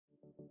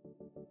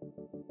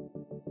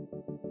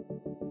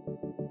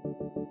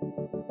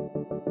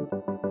Hi,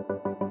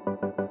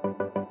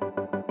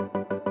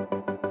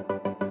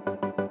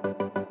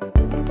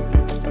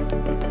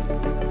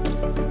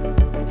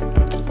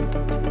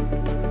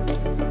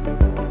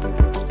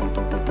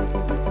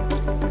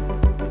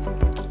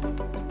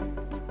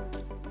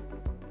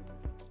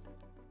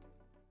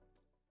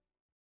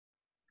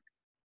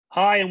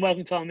 and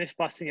welcome to our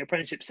Mythbusting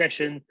Apprenticeship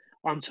session.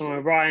 I'm Tom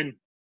O'Brien.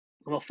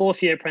 I'm a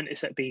fourth year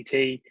apprentice at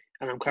BT,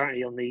 and I'm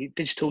currently on the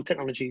Digital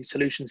Technology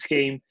Solutions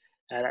Scheme.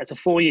 That's a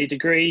 4-year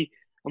degree.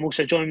 I'm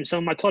also joined with some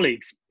of my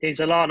colleagues. Here's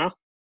Alana.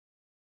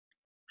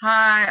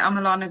 Hi, I'm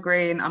Alana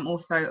Green. I'm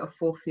also a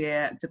fourth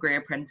year degree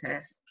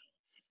apprentice.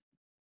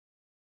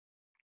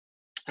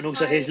 And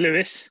also here's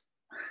Lewis.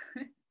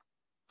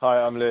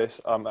 Hi, I'm Lewis.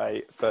 I'm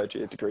a third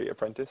year degree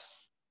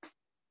apprentice.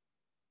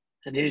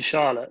 And here's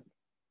Charlotte.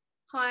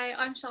 Hi,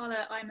 I'm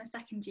Charlotte. I'm a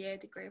second year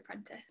degree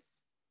apprentice.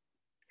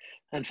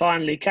 And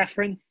finally,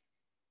 Catherine.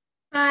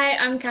 Hi,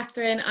 I'm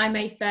Catherine. I'm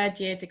a third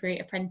year degree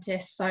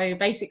apprentice. So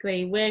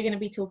basically, we're going to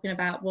be talking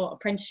about what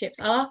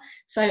apprenticeships are.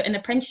 So an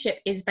apprenticeship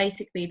is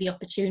basically the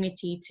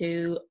opportunity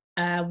to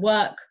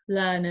work,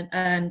 learn and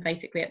earn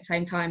basically at the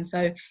same time.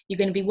 So you're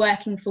going to be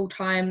working full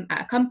time at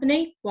a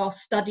company while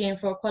studying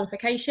for a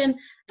qualification.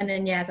 And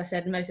then, yeah, as I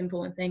said, the most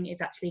important thing is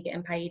actually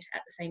getting paid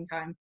at the same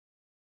time.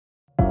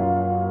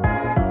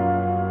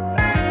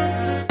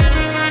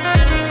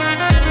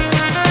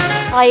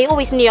 I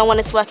always knew I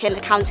wanted to work in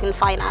accounting and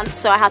finance,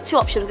 so I had two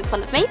options in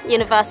front of me,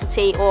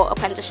 university or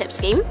apprenticeship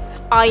scheme.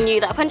 I knew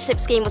that apprenticeship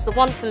scheme was the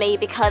one for me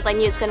because I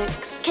knew it was going to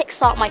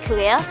kickstart my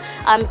career,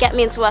 get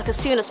me into work as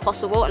soon as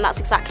possible, and that's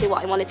exactly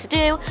what I wanted to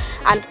do.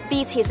 And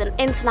BT is an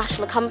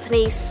international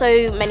company,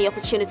 so many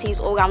opportunities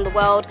all around the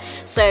world,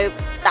 so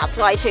that's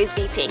why I chose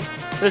BT.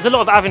 So there's a lot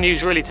of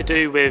avenues really to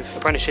do with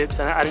apprenticeships,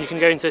 and you can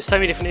go into so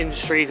many different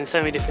industries and so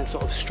many different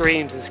sort of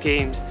streams and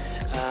schemes,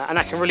 and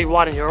that can really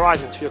widen your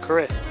horizons for your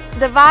career.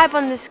 The vibe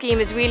on the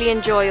scheme is really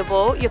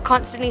enjoyable, you're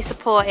constantly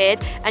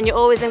supported and you're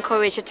always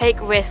encouraged to take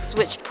risks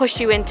which push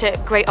you into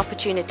great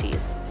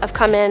opportunities. I've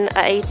come in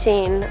at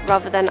 18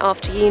 rather than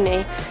after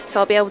uni,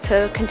 so I'll be able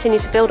to continue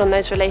to build on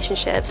those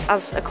relationships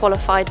as a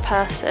qualified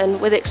person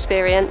with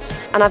experience,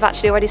 and I've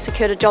actually already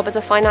secured a job as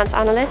a finance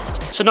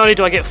analyst. So not only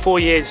do I get 4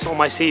 years on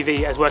my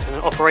CV as working in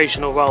an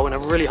operational role in a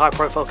really high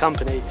profile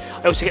company,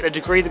 I also get the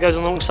degree that goes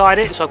alongside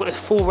it, so I've got this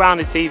full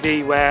rounded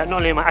CV where not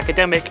only am I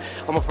academic,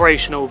 I'm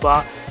operational,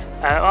 but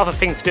other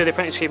things to do with the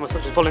apprenticeship scheme,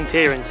 such as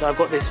volunteering, so I've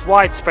got this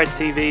widespread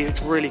CV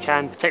which really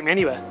can take me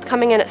anywhere.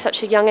 Coming in at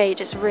such a young age,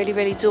 it's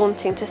really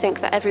daunting to think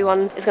that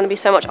everyone is going to be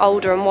so much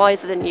older and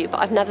wiser than you, but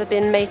I've never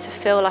been made to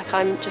feel like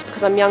just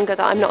because I'm younger,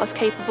 that I'm not as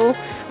capable.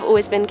 I've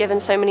always been given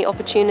so many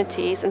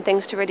opportunities and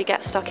things to really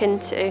get stuck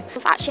into.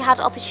 We've actually had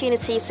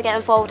opportunities to get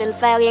involved in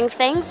varying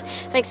things.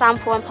 For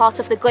example, I'm part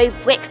of the Grow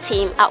Brick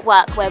team at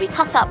work, where we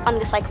cut up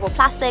unrecyclable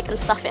plastic and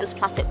stuff it into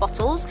plastic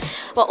bottles.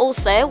 But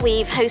also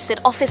we've hosted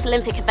Office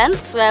Olympic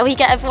events where we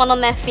get everyone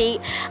on their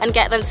feet and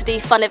get them to do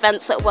fun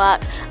events at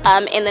work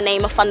in the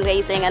name of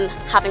fundraising and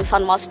having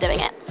fun whilst doing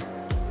it.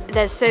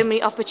 There's so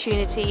many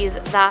opportunities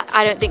that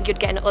I don't think you'd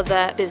get in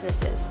other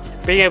businesses.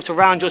 Being able to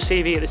round your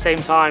CV at the same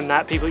time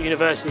that people at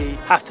university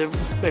have to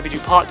maybe do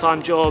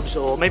part-time jobs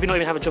or maybe not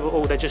even have a job at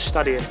all, they're just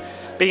studying.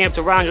 Being able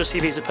to round your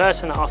CV as a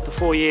person that after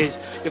 4 years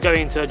you're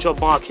going into a job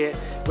market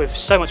with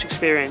so much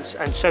experience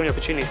and so many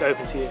opportunities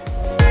open to you.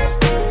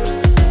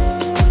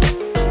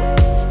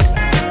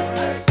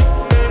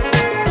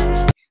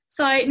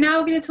 So now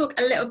we're going to talk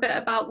a little bit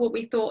about what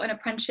we thought an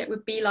apprenticeship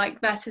would be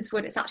like versus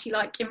what it's actually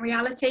like in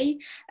reality.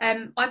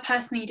 I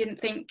personally didn't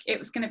think it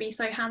was going to be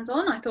so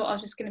hands-on. I thought I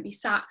was just going to be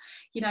sat,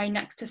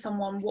 next to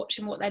someone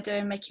watching what they're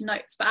doing, making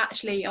notes. But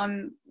actually,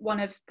 I'm one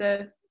of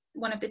the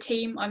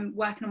team. I'm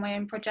working on my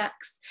own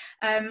projects.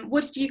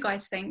 What did you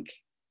guys think?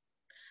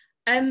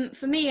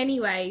 For me,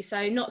 anyway.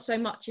 So not so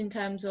much in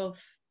terms of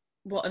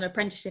what an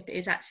apprenticeship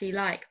is actually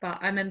like, but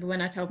I remember when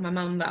I told my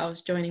mum that I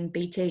was joining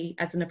BT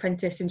as an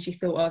apprentice, and she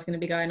thought I was going to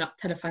be going up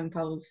telephone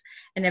poles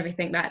and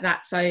everything like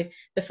that. So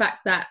the fact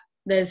that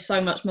there's so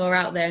much more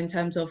out there in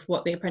terms of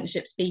what the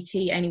apprenticeships,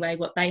 BT anyway,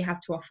 what they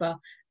have to offer,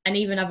 and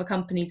even other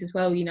companies as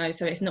well,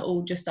 so it's not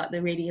all just like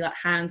the really like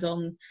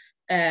hands-on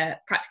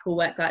practical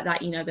work like that.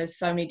 There's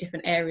so many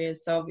different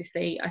areas. So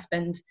obviously I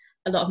spend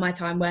a lot of my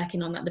time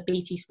working on like the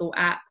BT Sport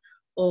app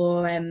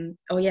or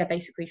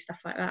basically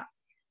stuff like that.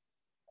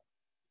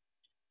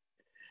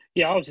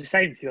 Yeah, I was the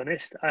same, to be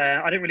honest.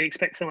 I didn't really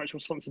expect so much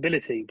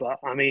responsibility, but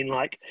I mean,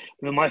 like,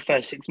 in my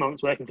first 6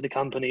 months working for the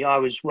company, I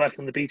was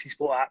working on the BT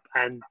Sport app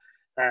and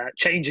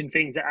changing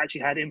things that actually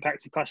had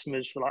impacts to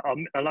customers for like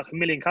a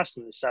million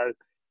customers. So,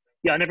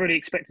 yeah, I never really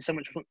expected so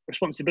much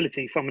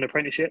responsibility from an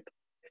apprenticeship.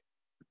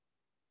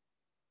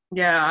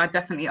 Yeah, I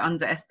definitely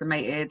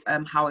underestimated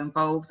how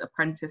involved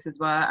apprentices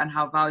were and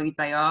how valued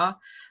they are,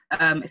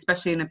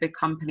 especially in a big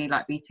company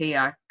like BT.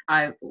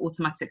 I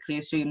automatically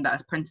assumed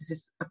that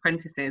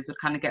apprentices would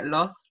kind of get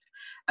lost,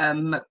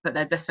 but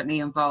they're definitely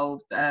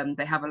involved.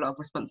 They have a lot of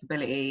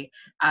responsibility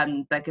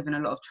and they're given a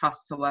lot of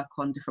trust to work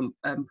on different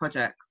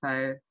projects.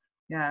 So,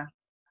 yeah.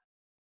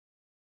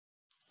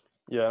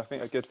 Yeah, I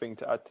think a good thing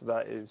to add to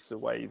that is the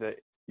way that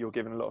you're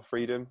given a lot of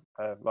freedom,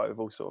 like we've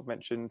all sort of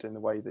mentioned, in the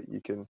way that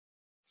you can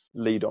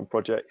lead on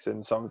projects,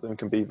 and some of them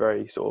can be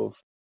very sort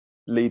of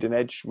leading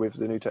edge with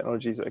the new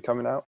technologies that are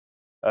coming out.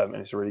 And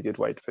it's a really good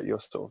way to put your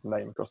sort of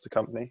name across the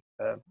company.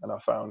 And I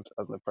found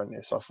as an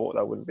apprentice, I thought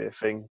that wouldn't be a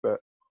thing, but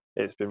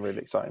it's been really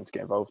exciting to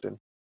get involved in.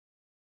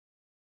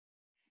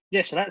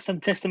 Yeah, so that's some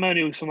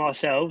testimonials from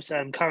ourselves,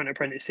 current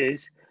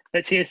apprentices.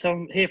 Let's hear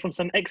from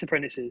some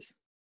ex-apprentices.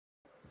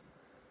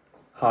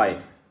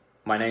 Hi,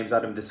 my name's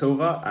Adam De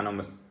Silva and I'm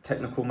a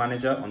technical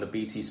manager on the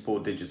BT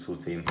Sport Digital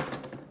team.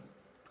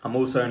 I'm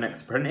also an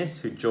ex-apprentice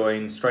who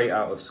joined straight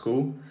out of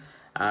school,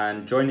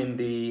 and joining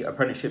the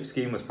apprenticeship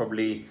scheme was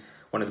probably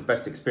one of the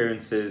best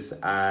experiences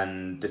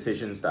and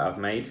decisions that I've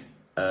made.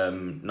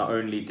 Not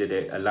only did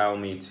it allow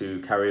me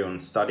to carry on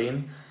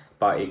studying,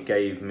 but it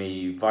gave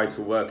me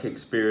vital work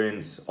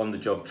experience,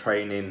 on-the-job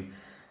training,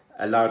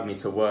 allowed me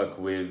to work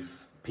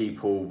with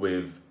people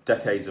with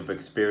decades of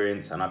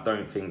experience, and I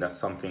don't think that's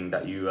something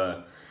that you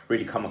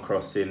really come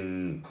across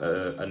in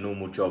a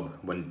normal job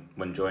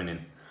when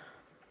joining.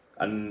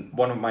 And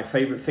one of my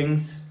favourite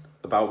things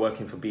about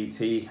working for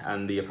BT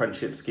and the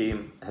apprenticeship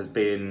scheme has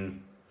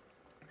been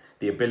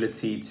the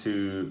ability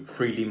to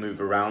freely move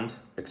around,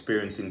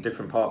 experiencing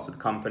different parts of the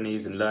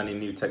companies and learning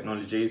new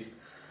technologies.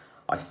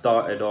 I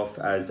started off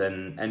as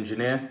an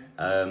engineer,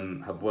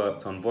 have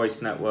worked on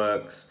voice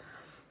networks,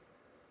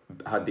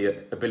 had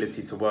the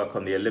ability to work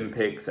on the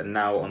Olympics, and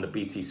now on the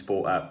BT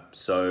Sport app.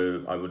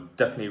 So I would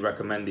definitely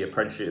recommend the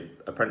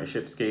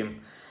apprenticeship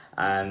scheme,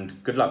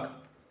 and good luck.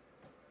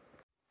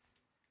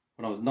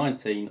 When I was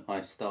 19, I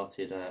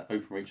started an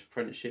Openreach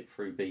apprenticeship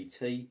through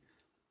BT.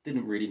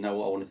 Didn't really know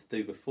what I wanted to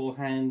do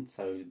beforehand,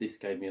 so this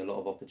gave me a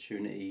lot of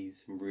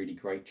opportunities and really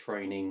great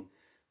training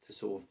to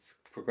sort of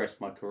progress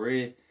my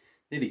career.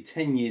 Nearly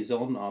 10 years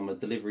on, I'm a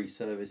delivery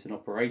service and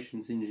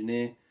operations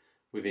engineer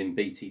within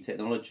BT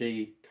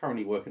Technology,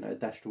 currently working at a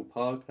Dashtel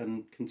Park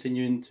and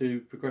continuing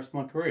to progress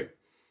my career.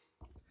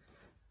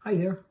 Hi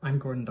there, I'm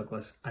Gordon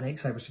Douglas, an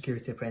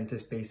ex-cybersecurity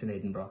apprentice based in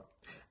Edinburgh.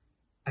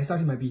 I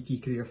started my BT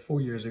career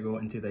 4 years ago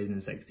in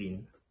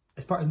 2016.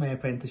 As part of my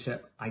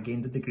apprenticeship, I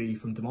gained a degree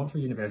from De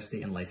Montfort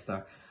University in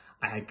Leicester.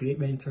 I had great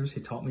mentors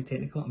who taught me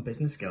technical and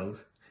business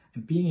skills,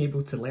 and being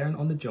able to learn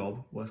on the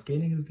job whilst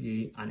gaining a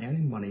degree and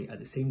earning money at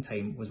the same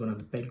time was one of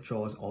the big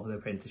draws of the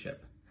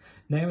apprenticeship.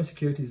 Now I'm a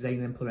security design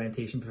and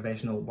implementation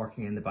professional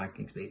working in the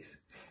banking space.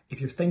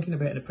 If you're thinking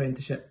about an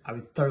apprenticeship, I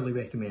would thoroughly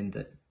recommend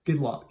it. Good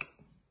luck.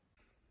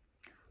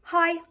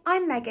 Hi,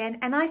 I'm Megan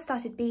and I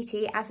started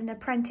BT as an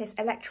apprentice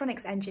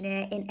electronics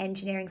engineer in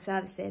engineering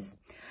services.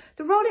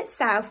 The role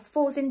itself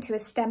falls into a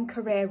STEM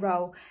career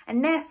role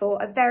and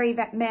therefore a very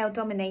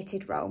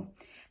male-dominated role.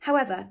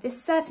 However,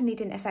 this certainly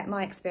didn't affect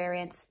my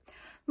experience.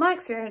 My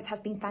experience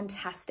has been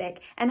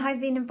fantastic and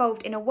I've been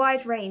involved in a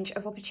wide range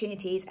of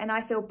opportunities, and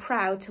I feel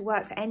proud to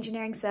work for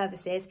engineering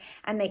services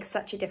and make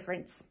such a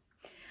difference.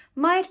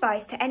 My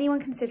advice to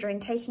anyone considering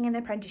taking an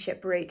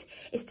apprenticeship route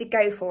is to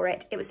go for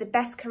it. It was the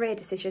best career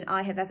decision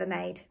I have ever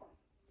made.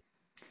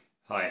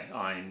 Hi,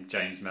 I'm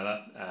James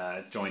Miller,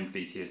 joined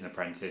BT as an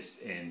apprentice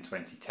in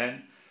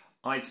 2010.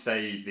 I'd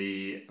say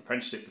the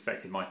apprenticeship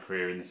affected my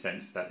career in the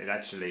sense that it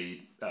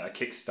actually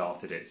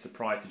kick-started it. So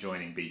prior to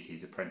joining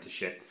BT's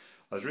apprenticeship,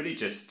 I was really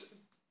just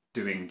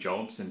doing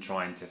jobs and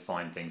trying to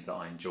find things that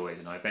I enjoyed,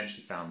 and I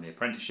eventually found the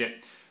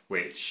apprenticeship,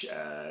 which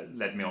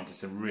led me on to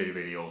some really,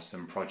 really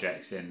awesome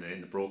projects in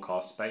the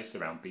broadcast space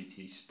around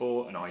BT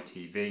Sport and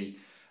ITV.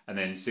 And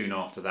then soon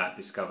after that,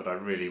 discovered I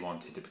really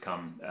wanted to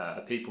become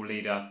a people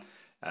leader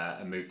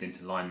and moved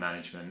into line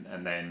management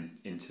and then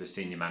into a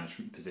senior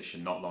management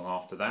position not long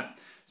after that.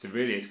 So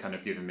really it's kind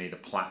of given me the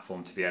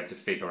platform to be able to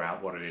figure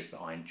out what it is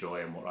that I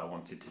enjoy and what I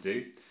wanted to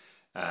do.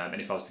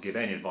 And if I was to give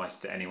any advice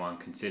to anyone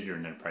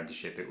considering an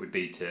apprenticeship, it would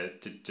be to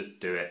just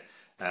do it.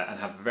 And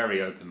have a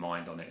very open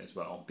mind on it as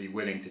well. Be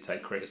willing to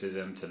take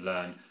criticism, to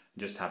learn, and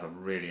just have a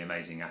really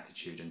amazing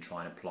attitude and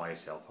try and apply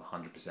yourself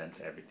 100%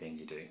 to everything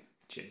you do.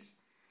 Cheers.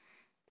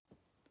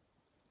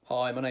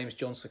 Hi, my name is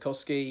John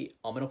Sikowski.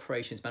 I'm an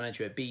operations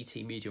manager at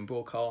BT Media and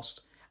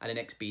Broadcast and an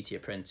ex-BT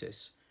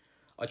apprentice.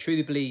 I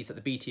truly believe that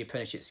the BT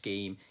apprenticeship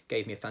scheme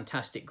gave me a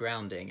fantastic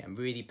grounding and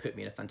really put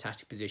me in a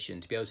fantastic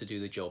position to be able to do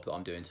the job that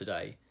I'm doing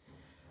today.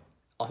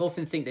 I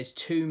often think there's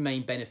two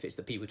main benefits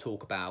that people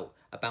talk about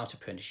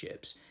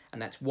apprenticeships,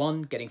 and that's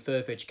one, getting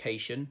further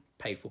education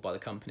paid for by the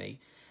company,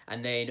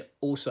 and then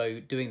also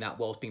doing that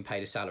whilst being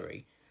paid a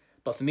salary.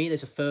 But for me,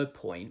 there's a third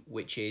point,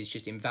 which is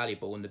just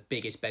invaluable and the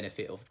biggest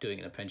benefit of doing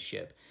an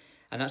apprenticeship,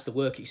 and that's the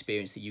work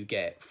experience that you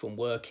get from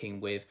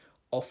working with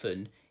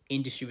often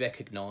industry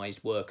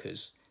recognised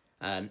workers.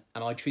 And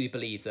I truly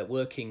believe that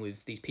working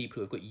with these people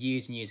who have got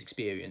years and years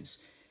experience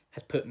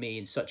has put me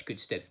in such good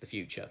stead for the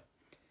future.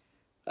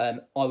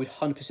 I would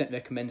 100%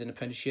 recommend an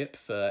apprenticeship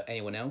for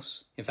anyone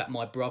else. In fact,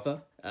 my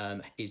brother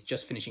is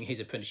just finishing his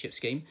apprenticeship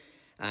scheme,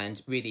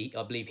 and really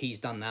I believe he's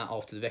done that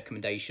after the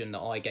recommendation that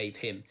I gave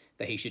him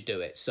that he should do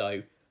it.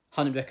 So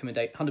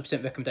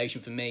 100% recommendation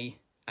for me,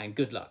 and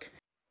good luck.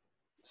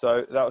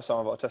 So that was some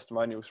of our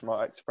testimonials from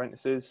our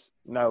ex-apprentices.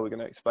 Now we're going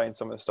to explain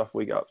some of the stuff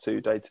we get up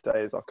to day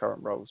as our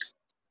current roles.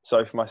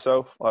 So for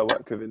myself, I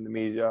work within the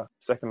media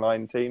second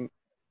line team,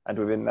 and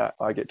within that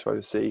I get to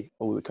oversee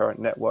all the current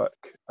network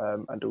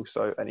and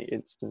also any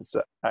incidents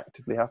that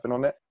actively happen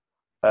on it.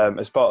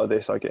 As part of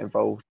this, I get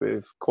involved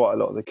with quite a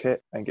lot of the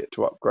kit and get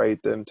to upgrade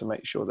them to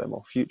make sure they're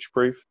more future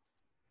proof,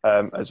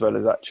 as well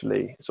as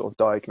actually sort of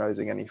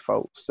diagnosing any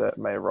faults that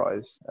may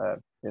arise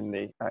in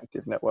the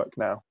active network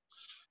now.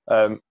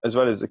 As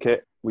well as the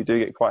kit, we do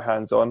get quite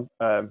hands-on,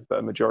 but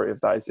a majority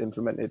of that is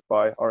implemented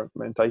by our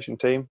implementation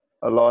team.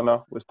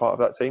 Alana was part of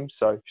that team,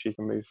 so she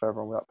can move further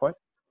on with that point.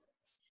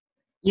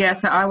 Yeah,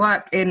 so I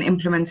work in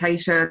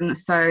implementation.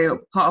 So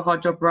part of our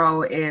job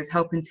role is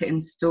helping to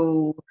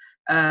install,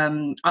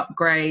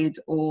 upgrade,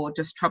 or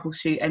just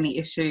troubleshoot any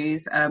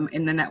issues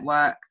in the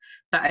network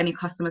that any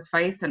customers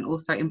face, and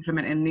also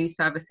implementing new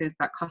services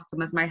that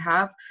customers may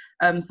have.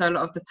 So a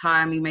lot of the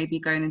time you may be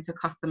going into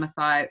customer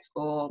sites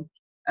or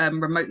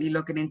remotely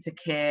logging into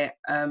kit,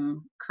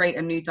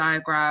 creating new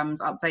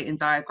diagrams, updating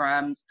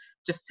diagrams,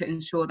 just to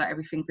ensure that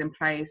everything's in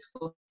place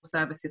for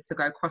services to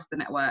go across the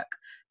network,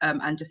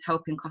 and just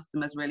helping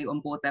customers really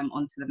onboard them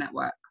onto the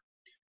network.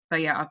 So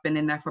yeah, I've been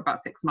in there for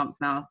about 6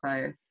 months now,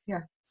 so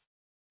yeah.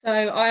 So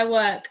I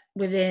work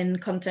within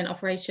content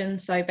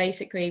operations. So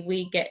basically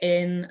we get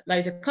in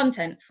loads of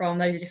content from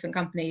loads of different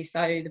companies.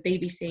 So the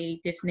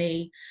BBC,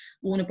 Disney,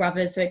 Warner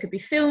Brothers. So it could be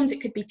films, it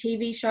could be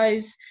TV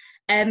shows.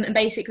 And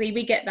basically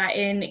we get that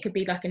in, it could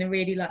be like in a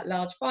really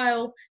large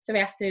file. So we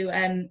have to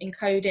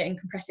encode it and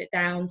compress it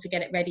down to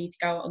get it ready to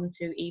go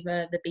onto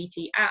either the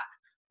BT app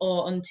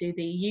or onto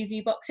the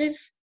UV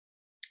boxes.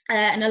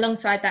 And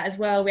alongside that as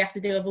well, we have to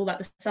deal with all like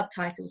the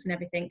subtitles and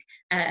everything,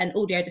 and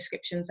audio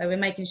description. So we're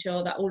making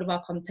sure that all of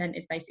our content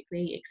is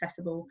basically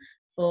accessible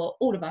for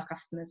all of our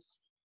customers.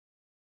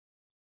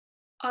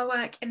 I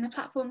work in the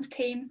platforms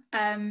team.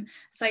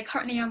 So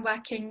currently I'm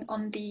working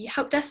on the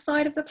help desk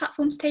side of the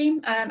platforms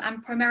team,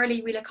 and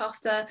primarily we look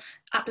after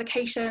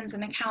applications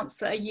and accounts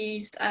that are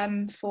used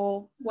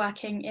for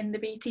working in the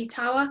BT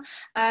tower.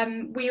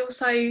 We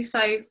also,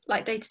 so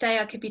like day to day,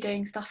 I could be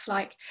doing stuff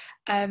like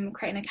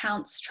creating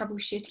accounts,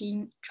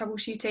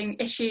 troubleshooting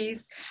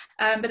issues,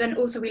 but then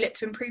also we look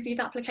to improve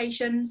these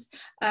applications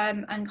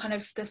and kind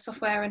of the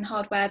software and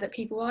hardware that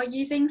people are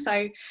using.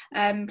 So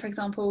for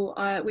example,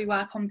 we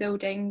work on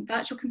building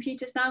virtual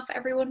computers now for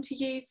everyone to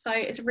use. So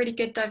it's a really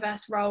good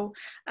diverse role,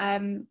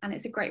 and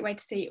it's a great way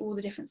to see all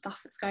the different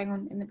stuff that's going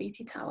on in the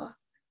BT tower.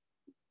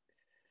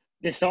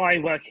 Yes, so I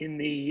work in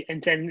the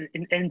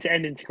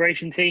end-to-end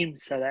integration team.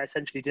 So that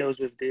essentially deals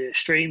with the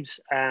streams,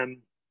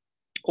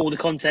 all the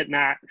content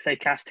that, say,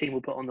 CAS team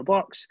will put on the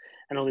box,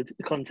 and all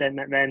the content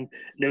that then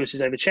Lewis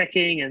is over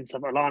checking and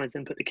stuff like Lana's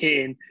then put the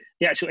key in.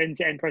 The actual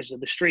end-to-end process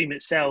of the stream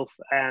itself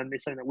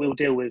is something that we'll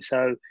deal with.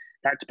 So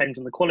that depends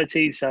on the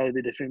quality, so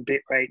the different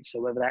bit rates. So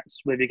whether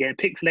you're getting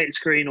a pixelated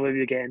screen or whether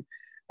you're getting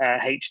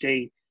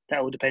HD, that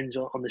all depends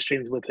on the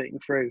streams we're putting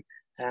through.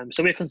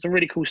 So we're on some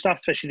really cool stuff,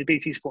 especially the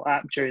BT Sport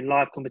app during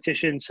live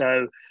competition.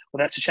 So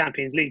whether that's a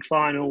Champions League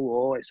final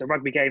or it's a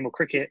rugby game or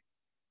cricket,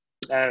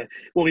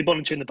 we'll be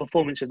monitoring the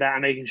performance of that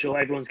and making sure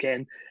everyone's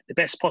getting the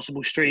best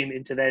possible stream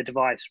into their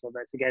device, whether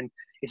it's, again,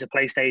 it's a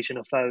PlayStation,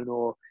 a phone,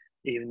 or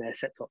even their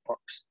set-top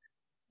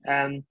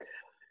box.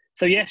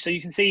 So yeah, so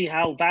you can see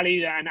how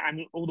valued and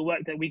all the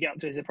work that we get up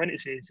to as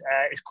apprentices.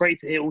 It's great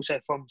to hear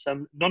also from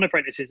some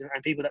non-apprentices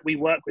and people that we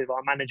work with,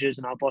 our managers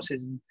and our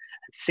bosses, and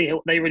see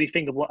what they really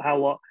think of what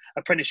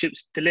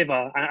apprenticeships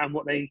deliver and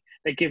what they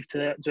give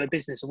to a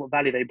business and what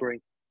value they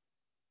bring.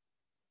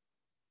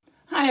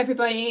 Hi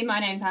everybody, my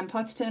name's Anne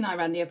Potterton. I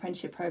run the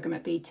apprenticeship programme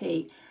at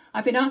BT.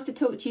 I've been asked to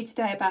talk to you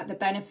today about the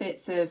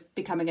benefits of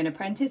becoming an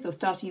apprentice or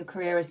starting your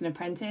career as an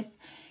apprentice.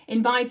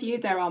 In my view,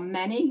 there are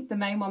many, the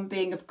main one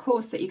being, of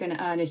course, that you're going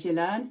to earn as you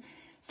learn.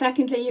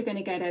 Secondly, you're going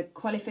to get a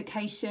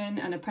qualification,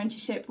 an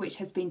apprenticeship which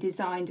has been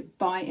designed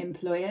by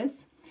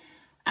employers.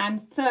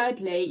 And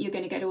thirdly, you're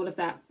going to get all of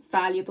that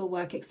valuable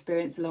work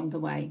experience along the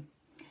way.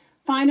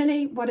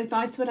 Finally, what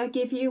advice would I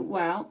give you?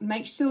 Well,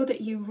 make sure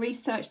that you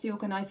research the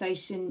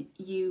organisation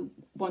you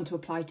want to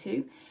apply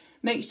to.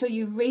 Make sure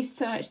you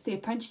research the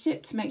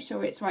apprenticeship to make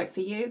sure it's right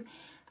for you,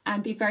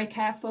 and be very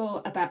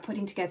careful about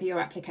putting together your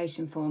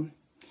application form.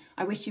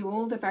 I wish you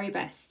all the very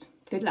best.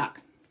 Good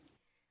luck.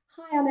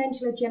 Hi, I'm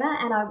Angela Jenner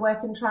and I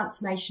work in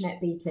transformation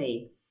at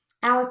BT.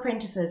 Our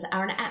apprentices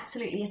are an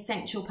absolutely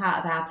essential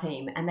part of our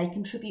team and they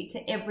contribute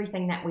to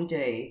everything that we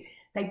do.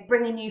 They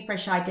bring in new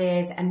fresh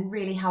ideas and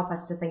really help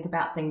us to think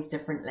about things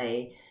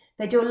differently.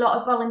 They do a lot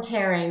of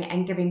volunteering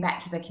and giving back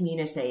to the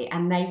community,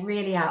 and they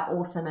really are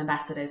awesome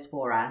ambassadors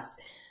for us.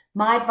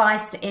 My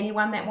advice to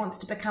anyone that wants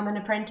to become an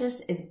apprentice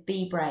is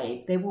be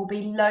brave. There will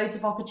be loads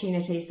of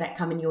opportunities that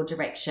come in your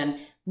direction.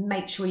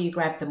 Make sure you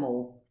grab them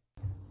all.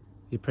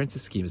 The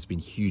apprentice scheme has been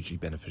hugely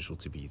beneficial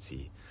to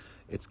BT.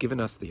 It's given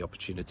us the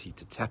opportunity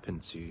to tap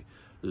into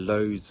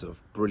loads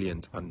of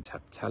brilliant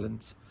untapped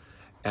talent.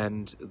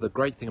 And the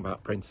great thing about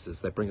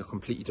apprentices, they bring a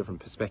completely different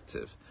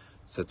perspective.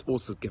 So it's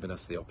also given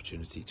us the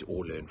opportunity to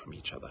all learn from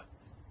each other.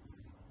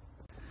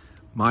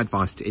 My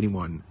advice to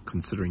anyone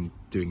considering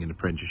doing an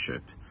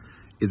apprenticeship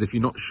is, if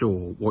you're not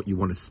sure what you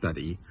want to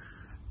study,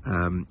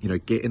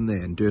 get in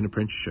there and do an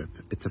apprenticeship.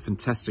 It's a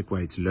fantastic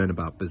way to learn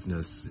about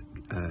business,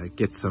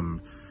 get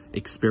some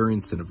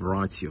experience in a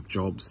variety of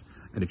jobs,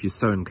 and if you're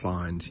so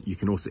inclined, you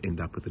can also end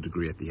up with a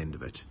degree at the end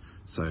of it.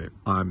 So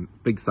I'm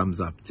big thumbs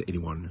up to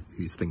anyone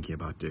who's thinking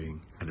about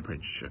doing an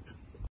apprenticeship.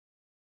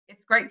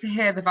 It's great to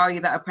hear the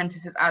value that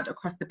apprentices add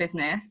across the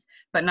business,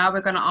 but now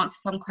we're going to answer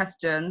some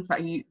questions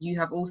that you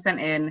have all sent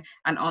in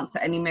and answer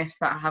any myths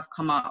that have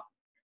come up.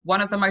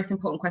 One of the most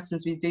important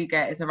questions we do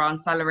get is around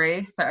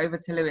salary, so over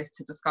to Lewis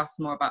to discuss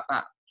more about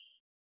that.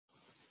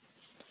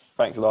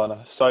 Thanks,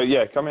 Lana. So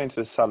yeah, coming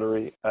into the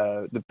salary,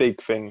 the big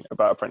thing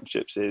about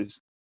apprenticeships is,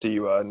 do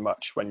you earn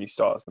much when you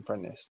start as an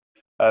apprentice?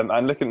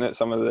 And looking at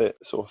some of the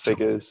sort of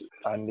figures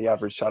and the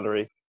average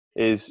salary,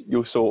 is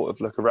you'll sort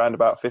of look around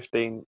about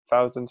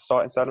 15,000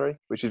 starting salary,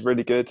 which is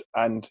really good.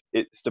 And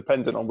it's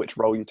dependent on which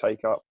role you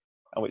take up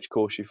and which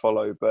course you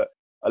follow. But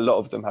a lot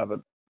of them have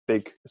a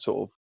big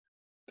sort of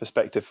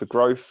perspective for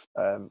growth,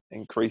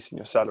 increasing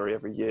your salary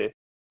every year,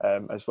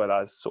 as well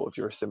as sort of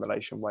your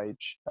assimilation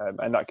wage.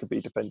 And that could be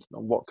dependent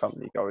on what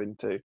company you go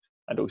into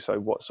and also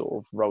what sort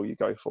of role you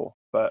go for.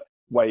 But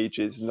wage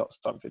is not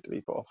something to be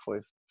put off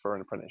with for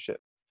an apprenticeship.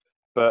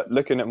 But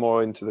looking at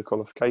more into the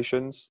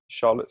qualifications,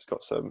 Charlotte's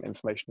got some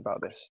information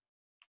about this.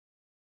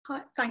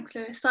 Hi, thanks,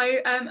 Lewis.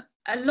 So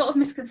a lot of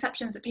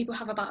misconceptions that people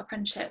have about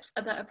apprenticeships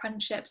are that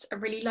apprenticeships are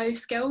really low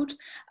skilled,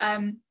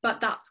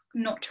 but that's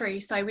not true.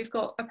 So we've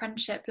got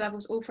apprenticeship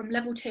levels all from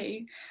level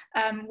 2,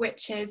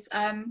 which is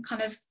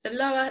kind of the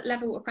lower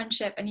level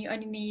apprenticeship, and you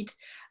only need,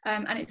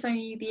 and it's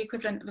only the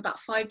equivalent of about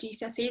 5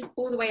 GCSEs,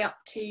 all the way up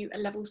to a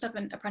level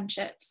 7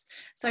 apprenticeships.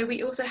 So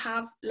we also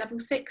have level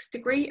 6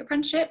 degree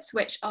apprenticeships,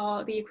 which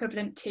are the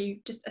equivalent to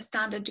just a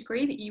standard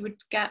degree that you would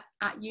get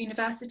at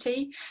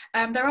university.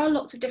 There are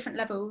lots of different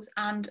levels,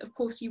 and of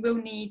course you will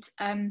need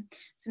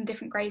some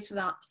different grades for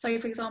that. So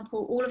for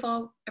example, all of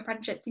our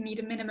apprenticeships, you need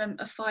a minimum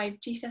of 5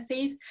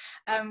 GCSEs,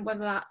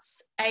 whether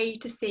that's A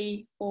to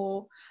C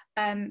or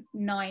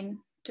 9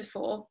 to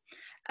 4.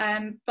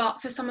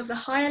 But for some of the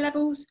higher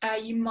levels,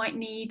 you might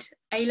need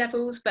A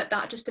levels, but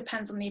that just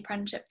depends on the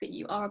apprenticeship that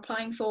you are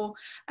applying for.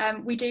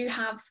 We do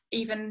have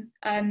even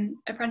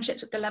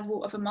apprenticeships at the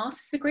level of a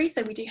master's degree,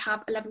 so we do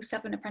have a level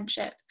 7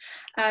 apprenticeship,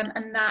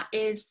 and that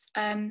is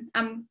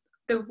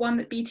the one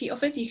that BT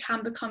offers. You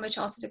can become a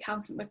chartered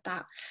accountant with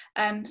that.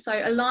 So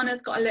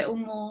Alana's got a little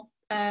more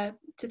to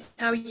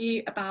tell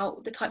you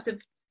about the types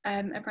of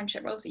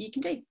apprenticeship roles that you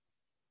can do.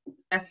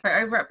 Yes, so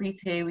over at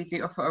BT, we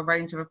do offer a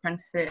range of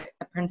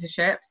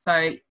apprenticeships.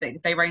 So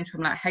they range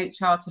from like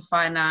HR to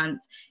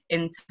finance,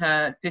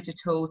 into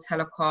digital,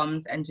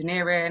 telecoms,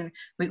 engineering.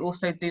 We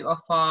also do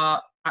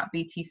offer at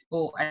BT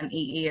Sport and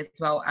EE as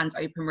well, and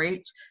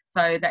Openreach.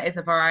 So there is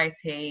a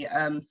variety.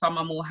 Some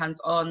are more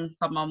hands-on,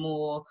 some are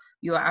more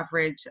your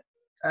average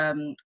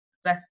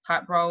desk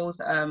type roles,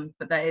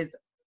 but there is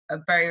a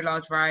very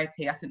large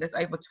variety. I think there's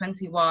over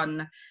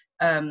 21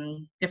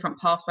 different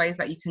pathways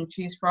that you can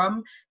choose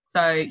from.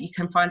 So you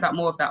can find out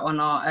more of that on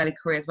our early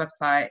careers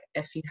website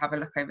if you have a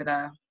look over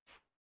there.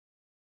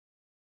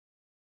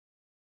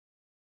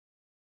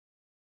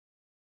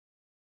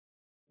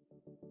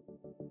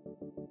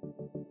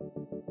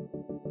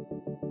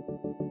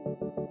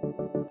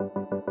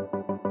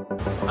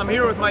 I'm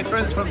here with my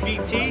friends from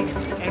BT,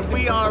 and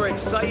we are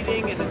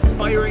exciting and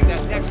inspiring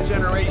that next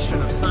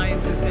generation of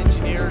scientists,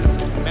 engineers,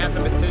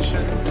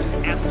 mathematicians,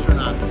 and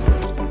astronauts.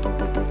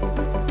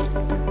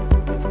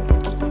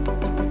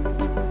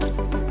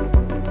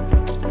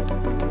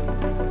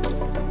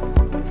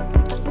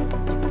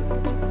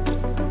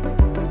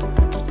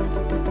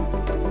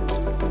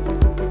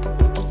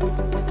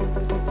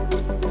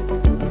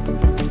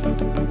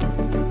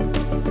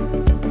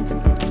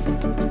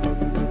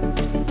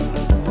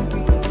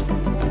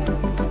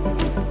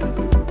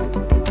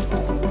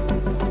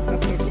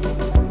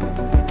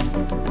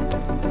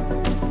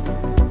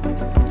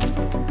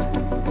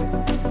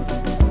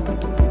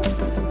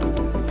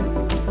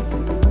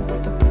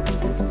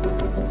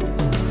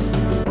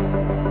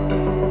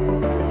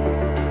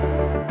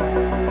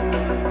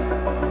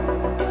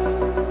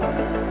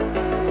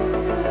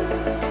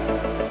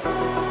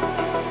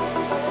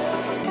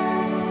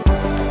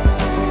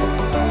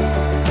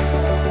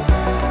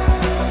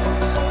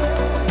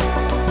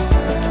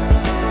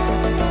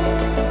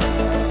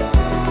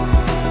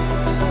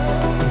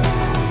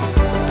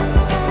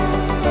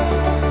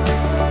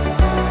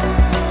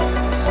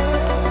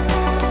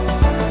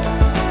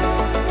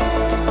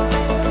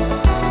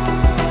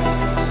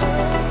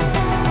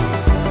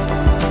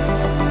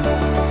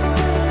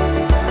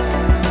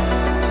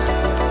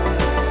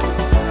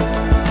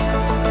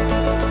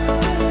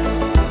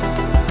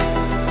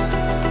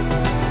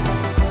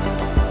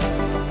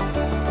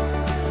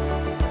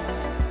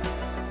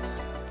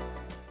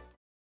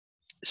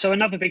 So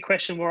another big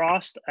question we're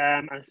asked,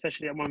 and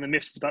especially one of the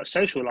myths, is about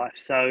social life.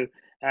 So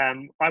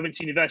I went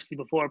to university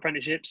before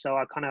apprenticeship, so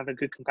I kind of have a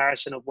good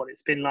comparison of what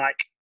it's been like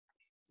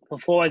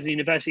before as a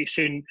university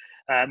student.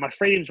 My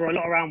freedoms were a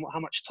lot around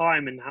how much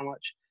time and how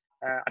much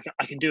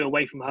I can do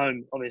away from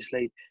home.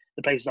 Obviously,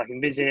 the places I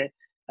can visit,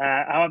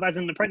 However, as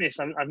an apprentice,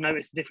 I've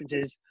noticed the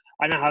differences.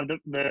 I now have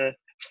the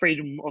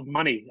freedom of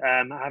money,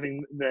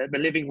 having the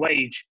living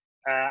wage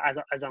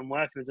as I'm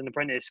working as an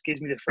apprentice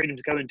gives me the freedom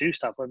to go and do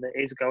stuff, whether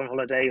it is go on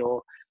holiday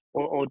or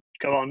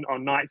go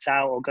on nights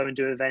out or go and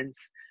do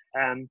events.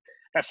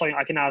 That's something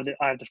I can now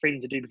I have the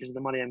freedom to do because of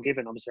the money I'm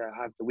given. Obviously,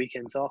 I have the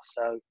weekends off,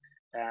 so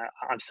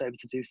I'm still able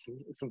to do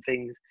some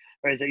things.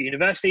 Whereas at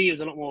university, it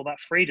was a lot more about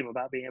freedom,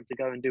 about being able to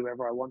go and do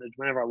wherever I wanted,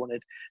 whenever I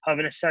wanted.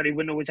 However, necessarily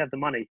wouldn't always have the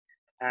money.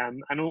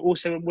 And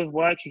also with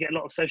work, you get a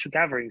lot of social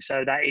gatherings.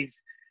 So that is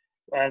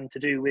to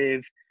do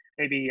with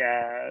maybe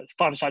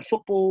five-a-side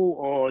football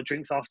or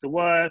drinks after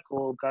work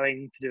or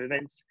going to do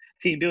events,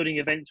 team building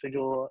events with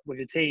your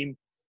team.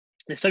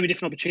 There's so many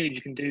different opportunities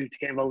you can do to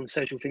get involved in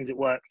social things at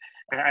work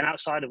and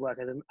outside of work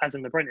as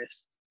an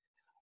apprentice.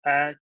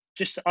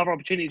 Just other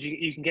opportunities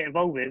you can get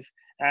involved with.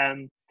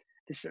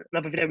 This is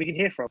another video we can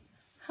hear from.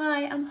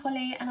 Hi, I'm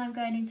Holly and I'm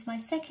going into my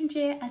second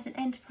year as an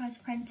enterprise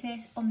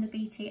apprentice on the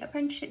BT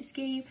apprenticeship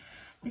scheme.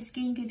 The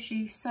scheme gives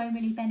you so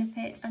many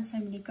benefits and so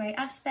many great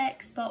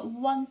aspects, but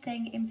one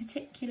thing in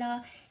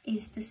particular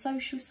is the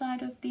social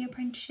side of the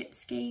apprenticeship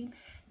scheme.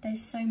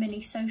 There's so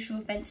many social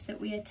events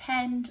that we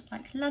attend,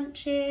 like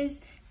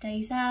lunches,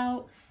 days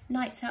out,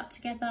 nights out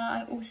together.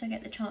 I also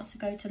get the chance to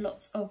go to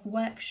lots of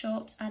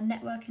workshops and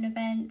networking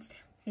events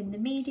in the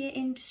media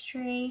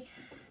industry.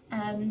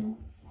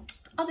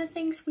 Other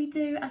things we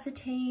do as a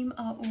team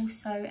are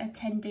also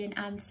attending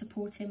and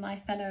supporting my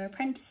fellow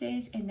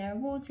apprentices in their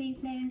awards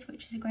evenings,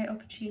 which is a great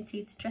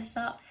opportunity to dress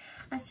up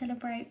and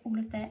celebrate all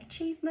of their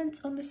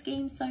achievements on the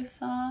scheme so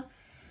far.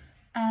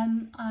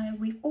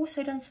 We've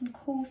also done some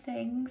cool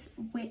things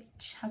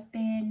which have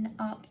been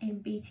up in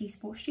BT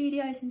Sports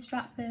Studios in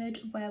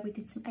Stratford, where we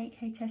did some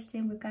 8K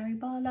testing with Gary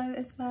Barlow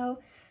as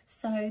well.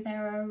 So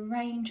there are a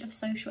range of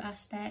social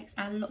aspects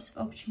and lots of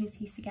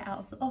opportunities to get out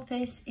of the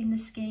office in the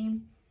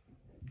scheme.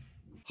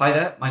 Hi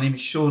there, my name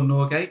is Sean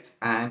Norgate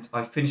and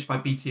I finished my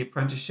BT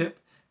apprenticeship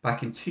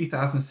back in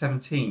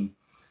 2017.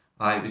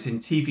 I was in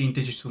TV and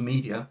digital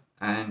media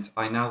and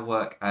I now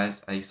work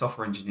as a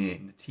software engineer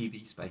in the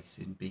TV space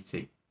in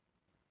BT.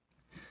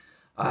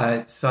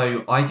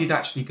 So I did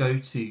actually go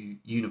to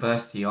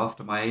university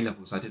after my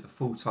A-levels. I did a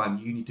full-time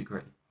uni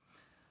degree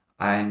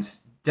and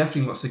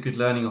definitely lots of good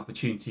learning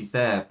opportunities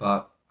there,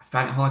 but I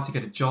found it hard to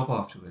get a job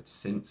afterwards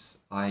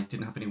since I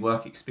didn't have any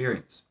work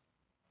experience.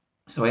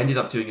 So I ended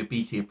up doing a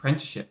BT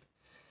apprenticeship.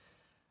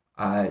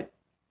 Now,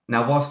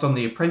 whilst on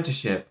the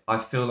apprenticeship, I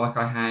feel like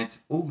I had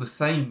all the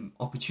same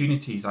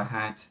opportunities I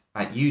had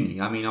at uni.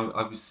 I mean,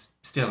 I was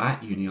still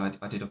at uni.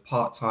 I did a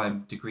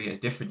part-time degree at a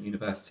different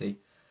university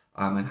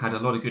and had a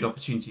lot of good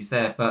opportunities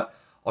there. But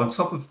on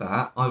top of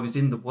that, I was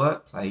in the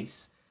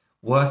workplace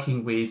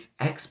working with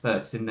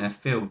experts in their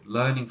field,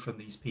 learning from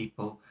these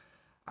people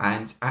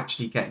and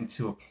actually getting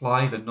to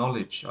apply the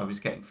knowledge I was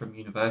getting from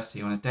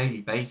university on a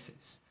daily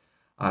basis.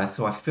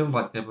 So I feel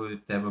like there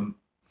were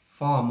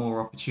far more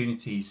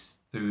opportunities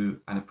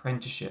through an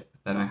apprenticeship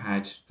than I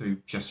had through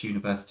just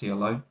university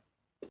alone.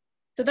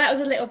 So that was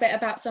a little bit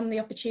about some of the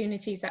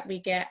opportunities that we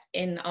get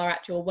in our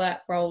actual work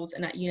roles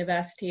and at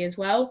university as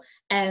well.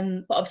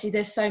 But obviously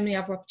there's so many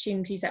other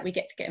opportunities that we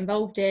get to get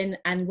involved in.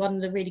 And one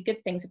of the really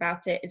good things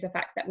about it is the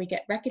fact that we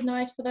get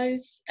recognised for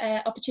those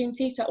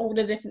opportunities. So all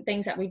the different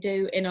things that we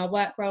do in our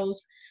work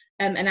roles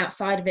and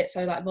outside of it,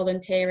 so like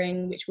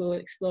volunteering, which we'll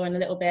explore in a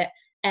little bit,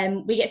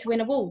 we get to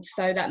win awards.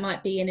 So that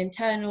might be an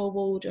internal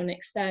award or an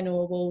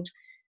external award.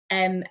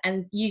 And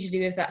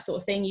usually with that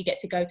sort of thing, you get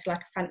to go to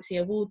like a fancy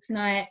awards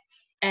night.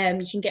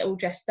 You can get all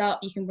dressed up,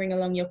 you can bring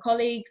along your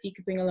colleagues, you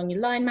could bring along your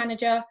line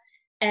manager.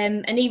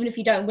 And even if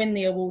you don't win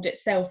the award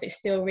itself, it's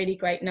still a really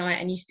great night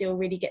and you still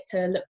really get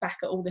to look back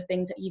at all the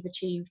things that you've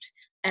achieved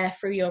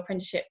through your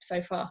apprenticeship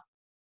so far.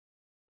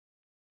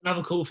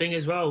 Another cool thing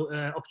as well,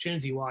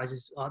 opportunity-wise,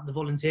 is the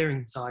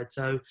volunteering side.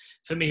 So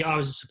for me, I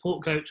was a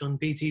support coach on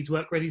BT's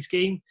Work Ready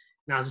scheme,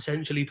 and I was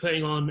essentially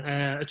putting on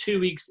a 2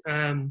 weeks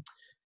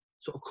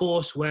sort of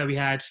course where we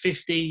had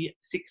 50,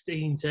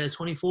 16 to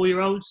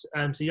 24-year-olds,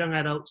 so young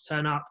adults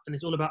turn up, and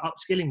it's all about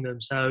upskilling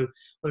them. So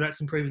whether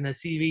that's improving their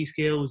CV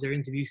skills, their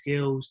interview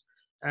skills,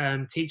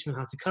 teaching them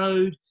how to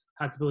code,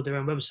 how to build their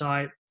own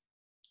website.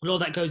 A lot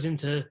of that goes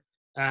into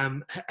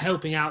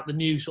helping out the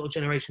new sort of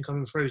generation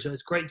coming through. So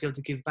it's great to be able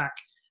to give back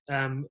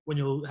when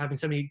you're having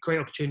so many great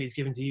opportunities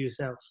given to you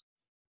yourself.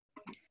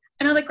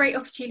 Another great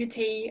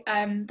opportunity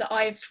that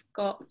I've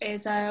got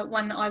is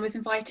one I was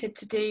invited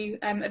to do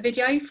a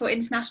video for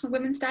International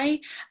Women's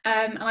Day,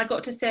 and I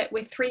got to sit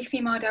with 3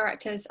 female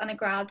directors and a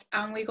grad,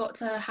 and we got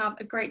to have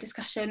a great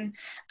discussion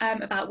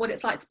about what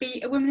it's like to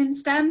be a woman in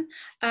STEM.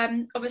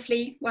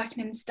 Obviously,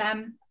 working in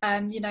STEM,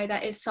 you know,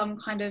 there is some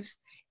kind of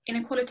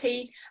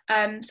inequality,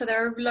 so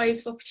there are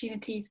loads of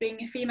opportunities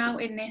being a female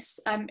in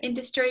this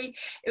industry.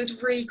 It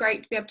was really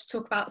great to be able to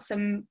talk about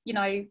some, you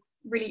know,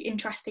 really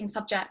interesting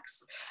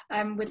subjects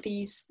with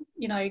these,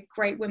 you know,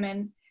 great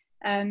women.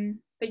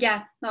 But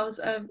yeah, that was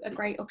a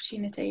great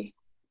opportunity.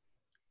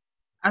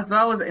 As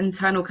well as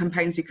internal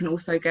campaigns, you can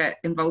also get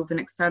involved in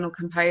external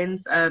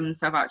campaigns.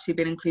 So I've actually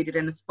been included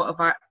in a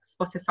Spotify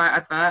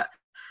advert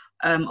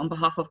on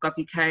behalf of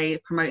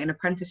GovUK, promoting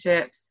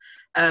apprenticeships,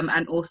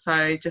 and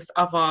also just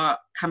other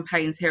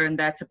campaigns here and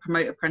there to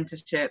promote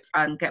apprenticeships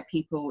and get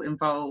people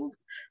involved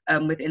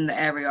within the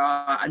area,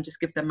 and just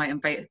give them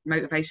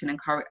motivation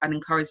and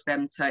encourage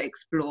them to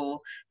explore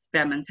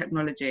STEM and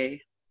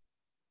technology.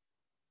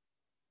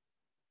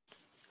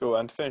 Cool.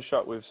 And to finish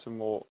up with some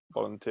more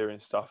volunteering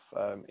stuff,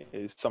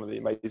 is some of the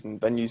amazing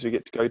venues we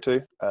get to go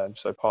to.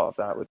 So part of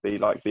that would be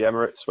like the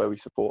Emirates, where we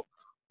support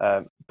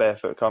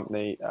Barefoot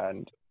Company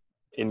and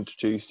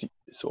introduce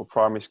sort of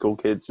primary school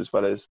kids as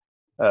well as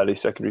early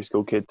secondary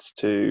school kids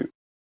to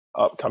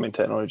upcoming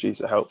technologies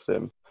that help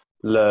them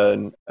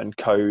learn and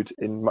code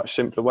in much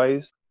simpler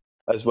ways,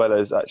 as well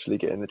as actually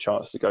getting the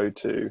chance to go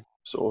to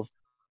sort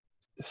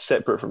of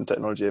separate from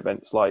technology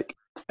events like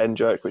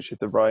N-Jerk, which is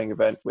the rowing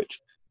event,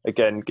 which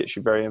again gets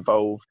you very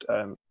involved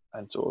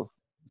and sort of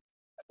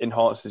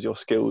enhances your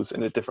skills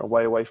in a different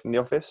way away from the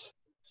office.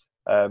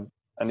 And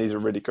these are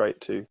really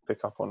great to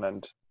pick up on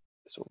and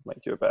sort of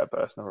make you a better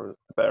person or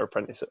a better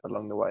apprentice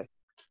along the way.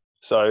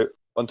 So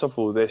on top of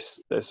all this,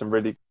 there's some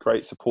really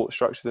great support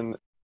structures in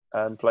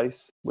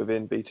place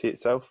within BT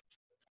itself.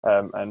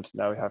 And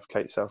now we have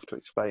Kate Self to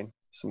explain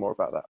some more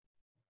about that.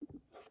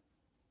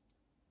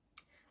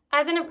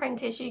 As an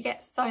apprentice, you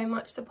get so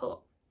much support,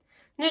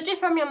 not just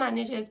from your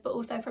managers, but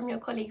also from your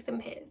colleagues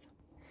and peers.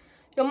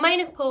 Your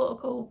main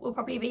protocol will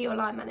probably be your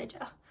line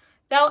manager.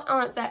 They'll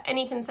answer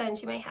any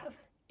concerns you may have.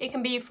 It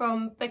can be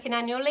from booking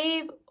annual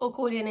leave or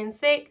calling in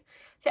sick,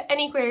 to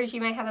any queries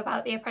you may have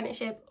about the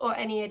apprenticeship or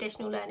any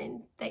additional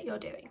learning that you're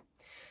doing.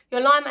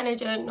 Your line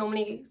manager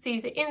normally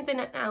sees the ins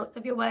and outs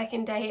of your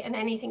working day and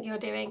anything you're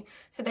doing,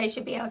 so they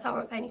should be able to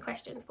answer any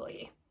questions for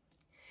you.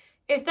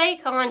 If they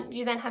can't,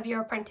 you then have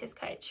your apprentice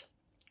coach.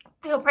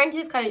 Your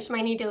apprentice coach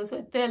mainly deals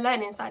with the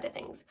learning side of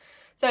things.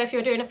 So if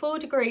you're doing a full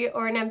degree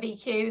or an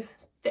MBQ,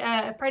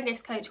 the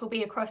apprentice coach will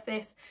be across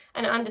this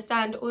and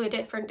understand all the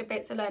different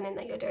bits of learning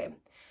that you're doing.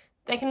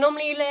 They can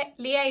normally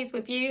liaise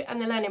with you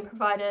and the learning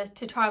provider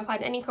to try and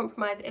find any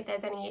compromise if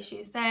there's any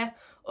issues there,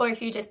 or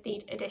if you just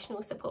need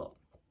additional support.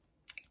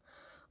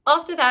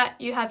 After that,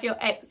 you have your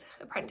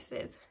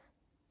ex-apprentices.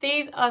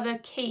 These are the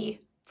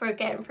key for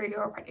getting through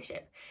your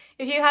apprenticeship.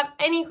 If you have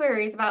any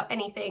queries about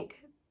anything,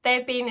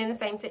 they've been in the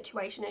same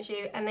situation as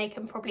you and they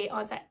can probably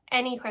answer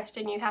any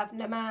question you have,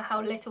 no matter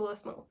how little or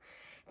small.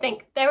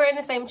 Think, they were in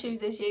the same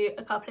shoes as you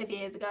a couple of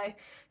years ago,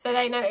 so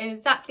they know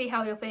exactly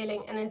how you're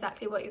feeling and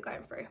exactly what you're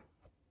going through.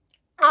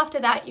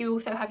 After that, you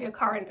also have your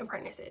current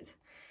apprentices.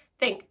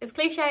 Think, as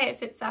cliche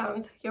as it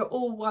sounds, you're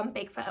all one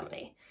big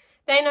family.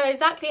 They know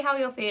exactly how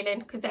you're feeling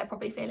because they're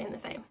probably feeling the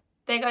same.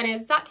 They're going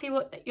exactly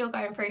what you're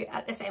going through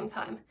at the same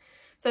time.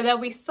 So there'll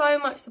be so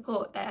much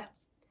support there.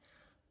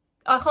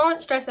 I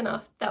can't stress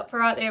enough that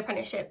throughout the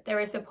apprenticeship, there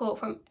is support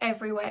from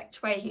every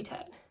which way you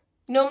turn.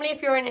 Normally,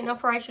 if you're in an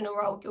operational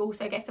role, you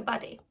also get a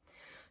buddy.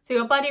 So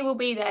your buddy will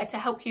be there to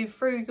help you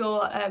through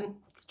your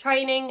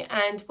training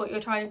and what you're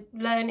trying to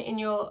learn in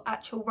your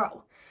actual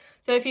role.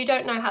 So if you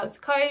don't know how to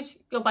code,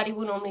 your buddy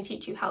will normally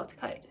teach you how to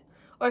code.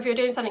 Or if you're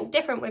doing something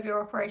different with your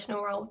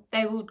operational role,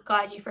 they will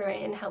guide you through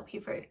it and help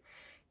you through.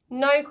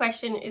 No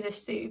question is a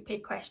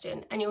stupid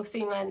question, and you'll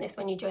soon learn this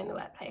when you join the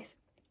workplace.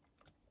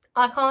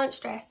 I can't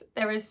stress,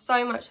 there is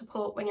so much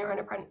support when you're an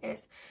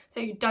apprentice, so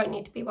you don't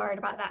need to be worried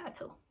about that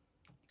at all.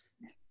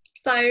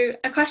 So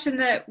a question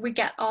that we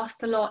get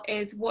asked a lot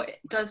is, what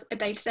does a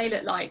day-to-day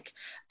look like?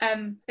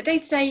 A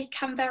day-to-day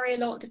can vary a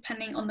lot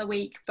depending on the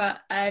week, but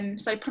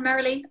so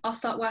primarily I'll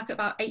start work at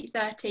about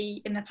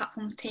 8:30 in the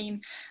platforms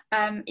team.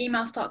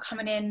 Emails start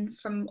coming in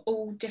from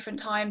all different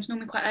times,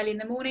 normally quite early in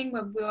the morning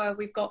where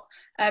we've got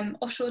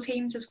offshore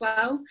teams as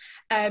well.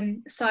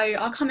 So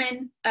I'll come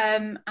in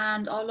and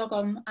I'll log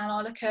on and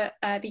I'll look at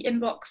the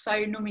inbox.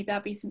 So normally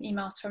there'll be some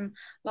emails from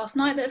last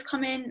night that have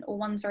come in, or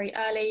ones very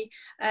early.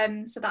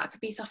 So that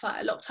could be stuff like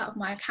locked out of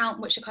my account,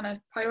 which are kind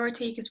of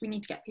priority because we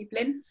need to get people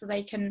in so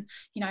they can,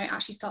 you know,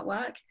 actually start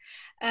work.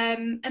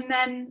 And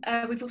then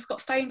we've also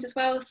got phones as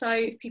well, so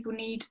if people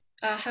need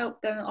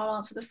help, then I'll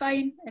answer the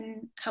phone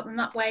and help them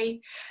that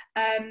way.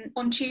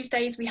 On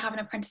Tuesdays we have an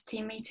apprentice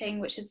team meeting,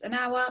 which is an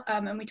hour,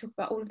 and we talk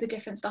about all of the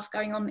different stuff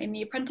going on in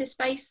the apprentice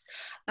space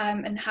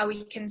and how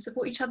we can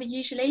support each other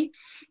usually.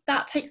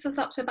 That takes us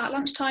up to about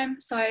lunchtime,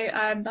 so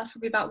that's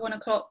probably about 1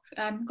 o'clock.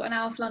 Got an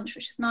hour for lunch,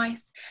 which is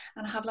nice,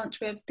 and I have lunch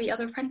with the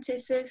other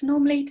apprentices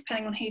normally,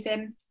 depending on who's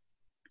in.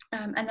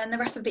 And then the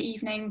rest of the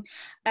evening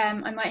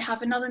I might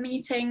have another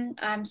meeting,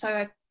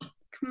 so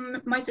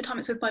most of the time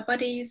it's with my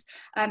buddies.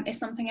 If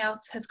something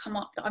else has come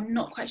up that I'm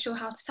not quite sure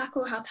how to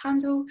tackle, how to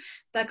handle,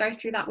 they'll go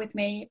through that with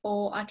me,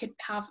 or I could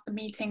have a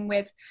meeting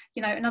with,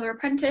 you know, another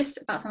apprentice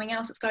about something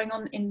else that's going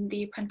on in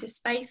the apprentice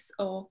space.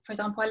 Or for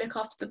example, I look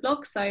after the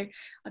blog, so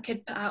I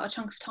could put out a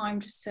chunk of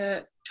time just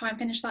to try and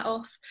finish that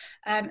off,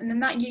 and then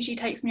that usually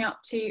takes me up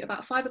to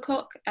about 5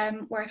 o'clock,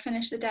 where I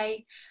finish the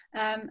day,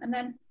 and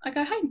then I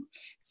go home.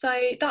 So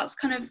that's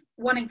kind of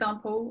one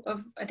example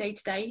of a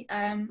day-to-day,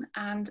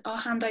 and I'll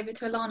hand over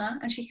to Alana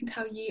and she can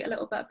tell you a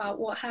little bit about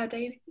what her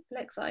day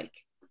looks like.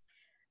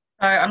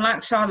 So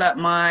unlike Charlotte,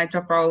 my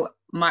job role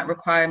might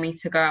require me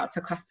to go out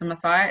to customer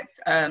sites.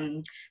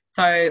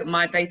 So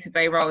my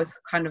day-to-day role is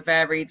kind of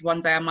varied. One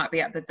day I might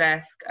be at the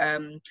desk,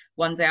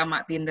 one day I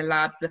might be in the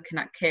labs looking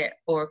at kit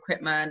or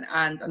equipment,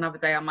 and another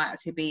day I might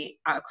actually be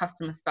at a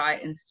customer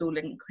site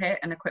installing kit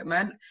and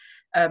equipment.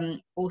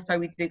 Also,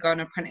 we do go on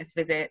apprentice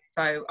visits,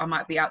 so I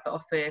might be out the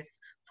office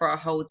for a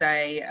whole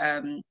day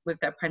with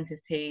the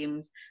apprentice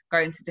teams,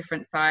 going to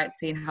different sites,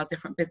 seeing how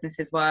different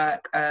businesses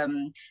work,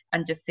 and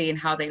just seeing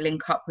how they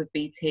link up with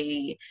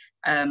BT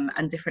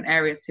and different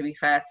areas, to be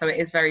fair. So it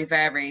is very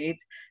varied.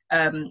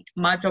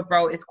 My job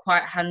role is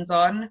quite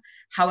hands-on.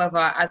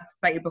 However, as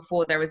stated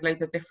before, there is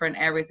loads of different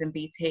areas in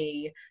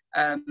BT.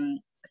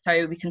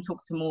 So we can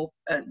talk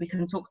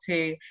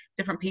to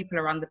different people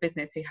around the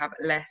business who have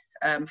less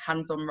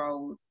hands-on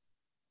roles.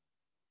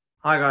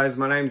 Hi guys,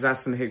 my name's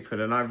Aston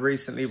Higford and I've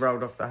recently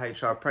rolled off the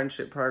HR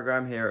apprenticeship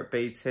programme here at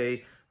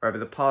BT, where over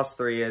the past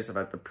 3 years I've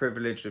had the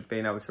privilege of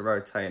being able to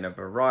rotate in a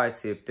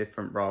variety of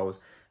different roles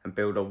and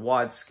build a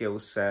wide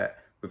skill set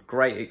with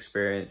great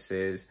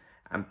experiences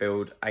and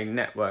build a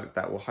network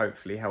that will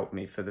hopefully help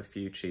me for the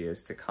future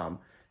years to come.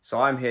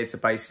 So I'm here to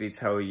basically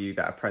tell you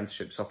that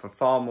apprenticeships offer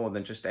far more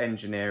than just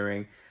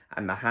engineering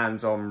and the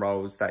hands-on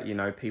roles that, you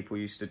know, people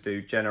used to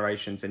do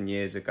generations and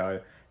years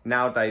ago.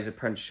 Nowadays,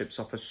 apprenticeships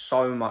offer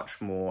so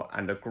much more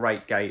and a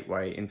great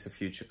gateway into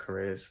future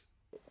careers.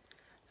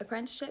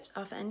 Apprenticeships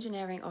are for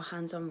engineering or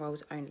hands-on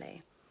roles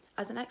only.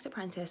 As an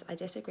ex-apprentice, I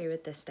disagree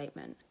with this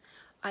statement.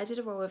 I did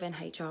a role within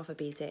HR for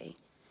BT.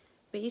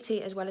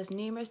 BT, as well as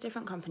numerous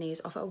different companies,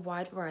 offer a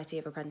wide variety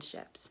of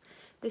apprenticeships.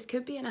 This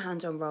could be in a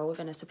hands-on role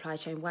within a supply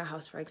chain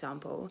warehouse, for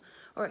example,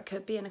 or it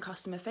could be in a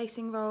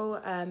customer-facing role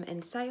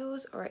in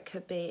sales, or it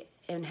could be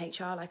in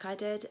HR like I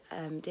did,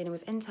 dealing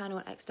with internal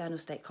and external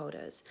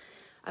stakeholders.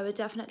 I would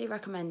definitely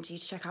recommend you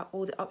to check out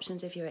all the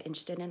options if you are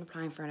interested in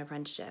applying for an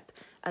apprenticeship,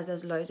 as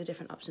there's loads of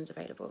different options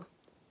available.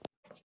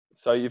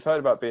 So you've heard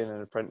about being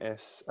an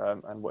apprentice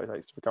and what it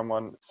takes to become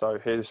one. So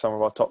here's some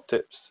of our top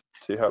tips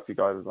to help you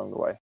guide along the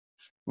way.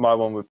 My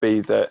one would be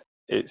that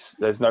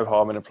there's no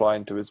harm in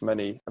applying to as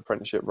many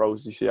apprenticeship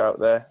roles as you see out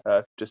there,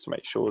 just to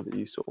make sure that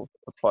you sort of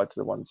apply to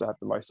the ones that have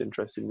the most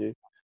interest in you,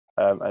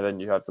 and then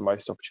you have the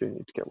most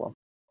opportunity to get one.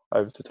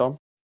 Over to Tom.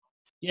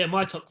 Yeah,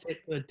 my top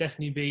tip would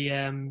definitely be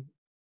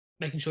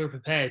making sure you're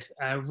prepared.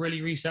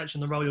 Really research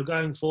on the role you're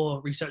going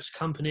for, research the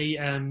company.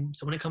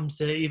 So when it comes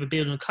to either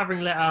building a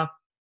covering letter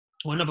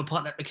or another part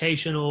of the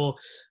application, or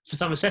for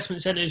some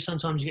assessment centres,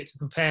 sometimes you get to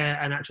prepare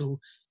an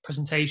actual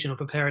presentation or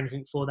prepare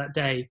anything for that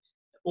day.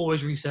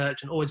 Always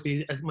research and always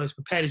be as most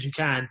prepared as you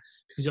can,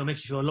 because it'll make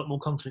you feel a lot more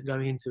confident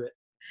going into it.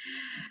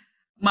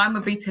 Mine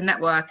would be to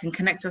network and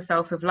connect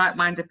yourself with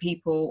like-minded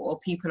people or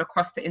people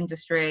across the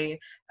industry,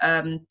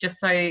 just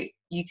so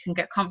you can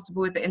get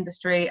comfortable with the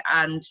industry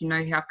and you know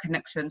you have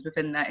connections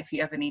within there if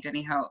you ever need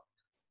any help.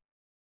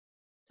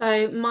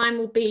 So mine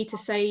will be to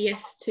say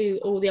yes to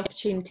all the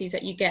opportunities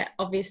that you get.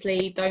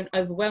 Obviously, don't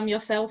overwhelm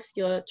yourself.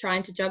 You're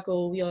trying to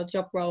juggle your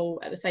job role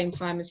at the same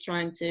time as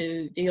trying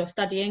to do your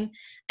studying.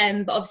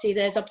 But obviously,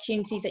 there's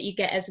opportunities that you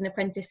get as an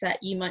apprentice that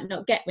you might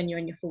not get when you're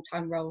in your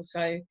full-time role.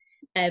 So,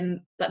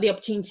 but the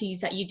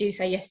opportunities that you do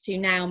say yes to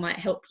now might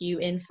help you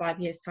in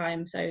 5 years'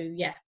 time. So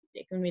yeah,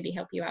 it can really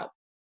help you out.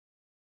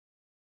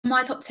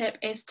 My top tip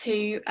is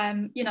to,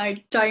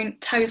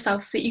 don't tell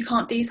yourself that you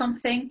can't do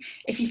something.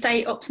 If you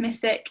stay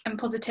optimistic and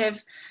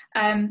positive,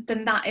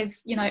 then that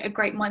is, a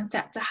great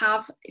mindset to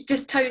have.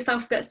 Just tell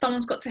yourself that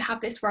someone's got to have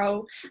this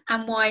role,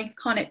 and why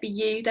can't it be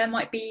you? There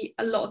might be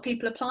a lot of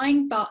people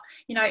applying, but,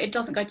 it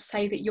doesn't go to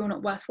say that you're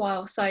not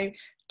worthwhile. So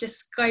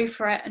just go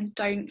for it and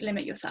don't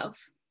limit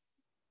yourself.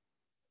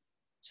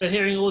 So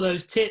hearing all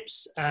those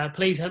tips,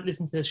 please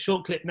listen to this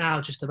short clip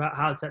now just about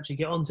how to actually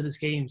get onto the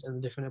schemes and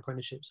the different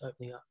apprenticeships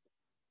opening up.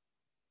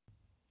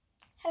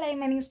 Hello,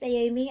 my name is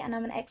Naomi and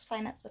I'm an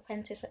ex-finance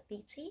apprentice at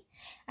BT,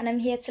 and I'm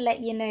here to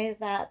let you know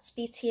that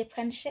BT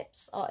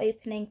apprenticeships are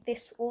opening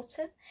this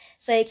autumn,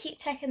 so keep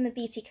checking the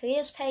BT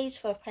careers page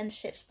for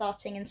apprenticeships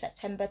starting in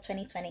September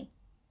 2020.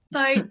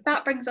 So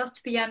that brings us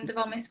to the end of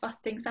our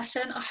myth-busting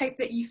session. I hope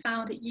that you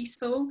found it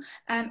useful.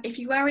 If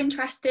you were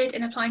interested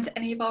in applying to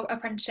any of our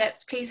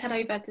apprenticeships, please head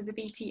over to the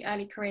BT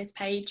Early Careers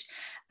page.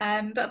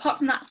 But apart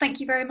from that, thank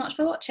you very much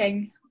for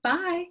watching.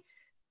 Bye.